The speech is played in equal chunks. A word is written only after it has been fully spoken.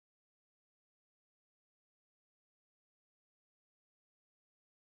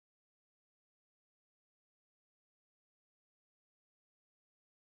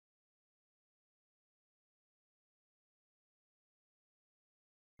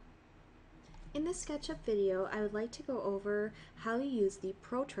In this SketchUp video, I would like to go over how you use the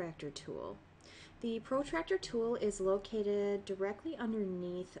Protractor tool. The Protractor tool is located directly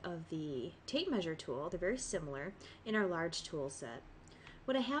underneath of the tape measure tool. They're very similar in our large tool set.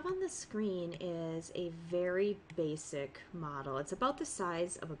 What I have on the screen is a very basic model. It's about the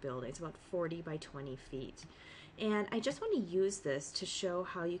size of a building. It's about 40 by 20 feet. And I just want to use this to show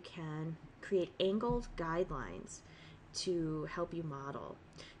how you can create angled guidelines to help you model.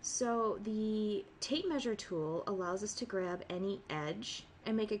 So the tape measure tool allows us to grab any edge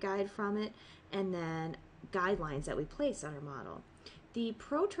and make a guide from it, and then guidelines that we place on our model. The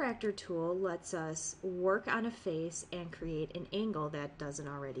Protractor tool lets us work on a face and create an angle that doesn't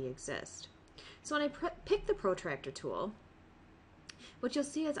already exist. So when I pick the Protractor tool, what you'll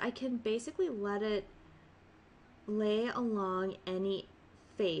see is I can basically let it lay along any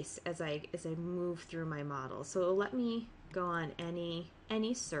face as I move through my model. So it'll let me go on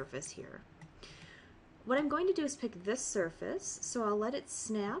any surface here. What I'm going to do is pick this surface, so I'll let it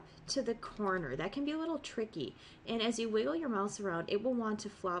snap to the corner. That can be a little tricky, and as you wiggle your mouse around, it will want to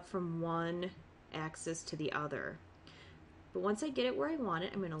flop from one axis to the other. But once I get it where I want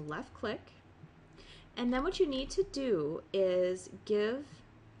it, I'm going to left click, and then what you need to do is give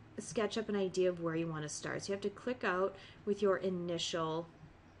SketchUp an idea of where you want to start. So you have to click out with your initial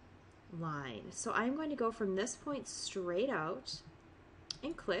line. So I'm going to go from this point straight out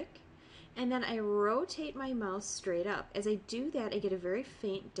and click, and then I rotate my mouse straight up. As I do that, I get a very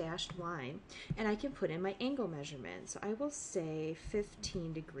faint dashed line, and I can put in my angle measurement. So I will say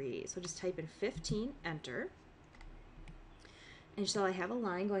 15 degrees. So just type in 15, enter, and so I have a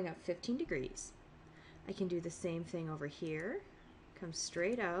line going up 15 degrees. I can do the same thing over here, come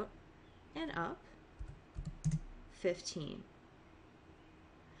straight out and up 15.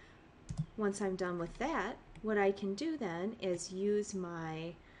 Once I'm done with that, what I can do then is use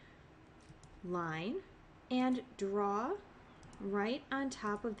my line and draw right on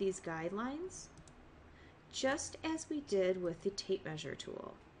top of these guidelines, just as we did with the tape measure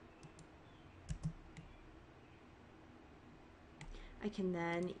tool. I can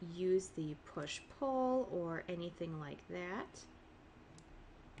then use the push-pull or anything like that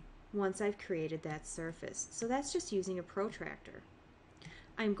once I've created that surface. So that's just using a protractor.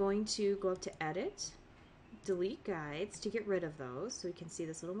 I'm going to go up to Edit, Delete Guides to get rid of those so we can see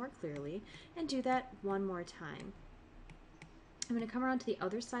this a little more clearly, and do that one more time. I'm going to come around to the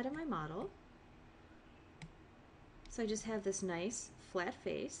other side of my model. So I just have this nice flat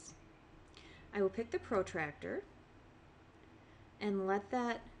face. I will pick the protractor and let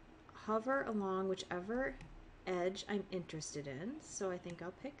that hover along whichever edge I'm interested in. So I think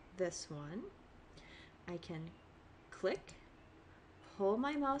I'll pick this one. I can click, pull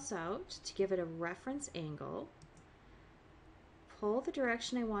my mouse out to give it a reference angle, pull the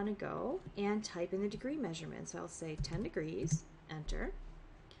direction I want to go, and type in the degree measurement. So I'll say 10 degrees, enter,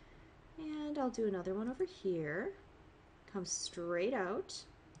 and I'll do another one over here, come straight out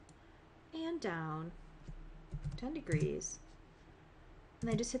and down 10 degrees,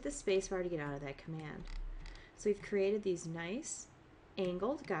 and I just hit the space bar to get out of that command. So we've created these nice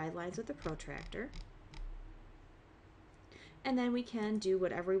angled guidelines with the protractor, and then we can do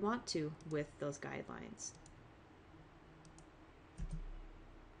whatever we want to with those guidelines.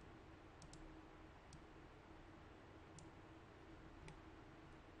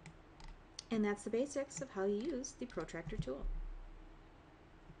 And that's the basics of how you use the Protractor tool.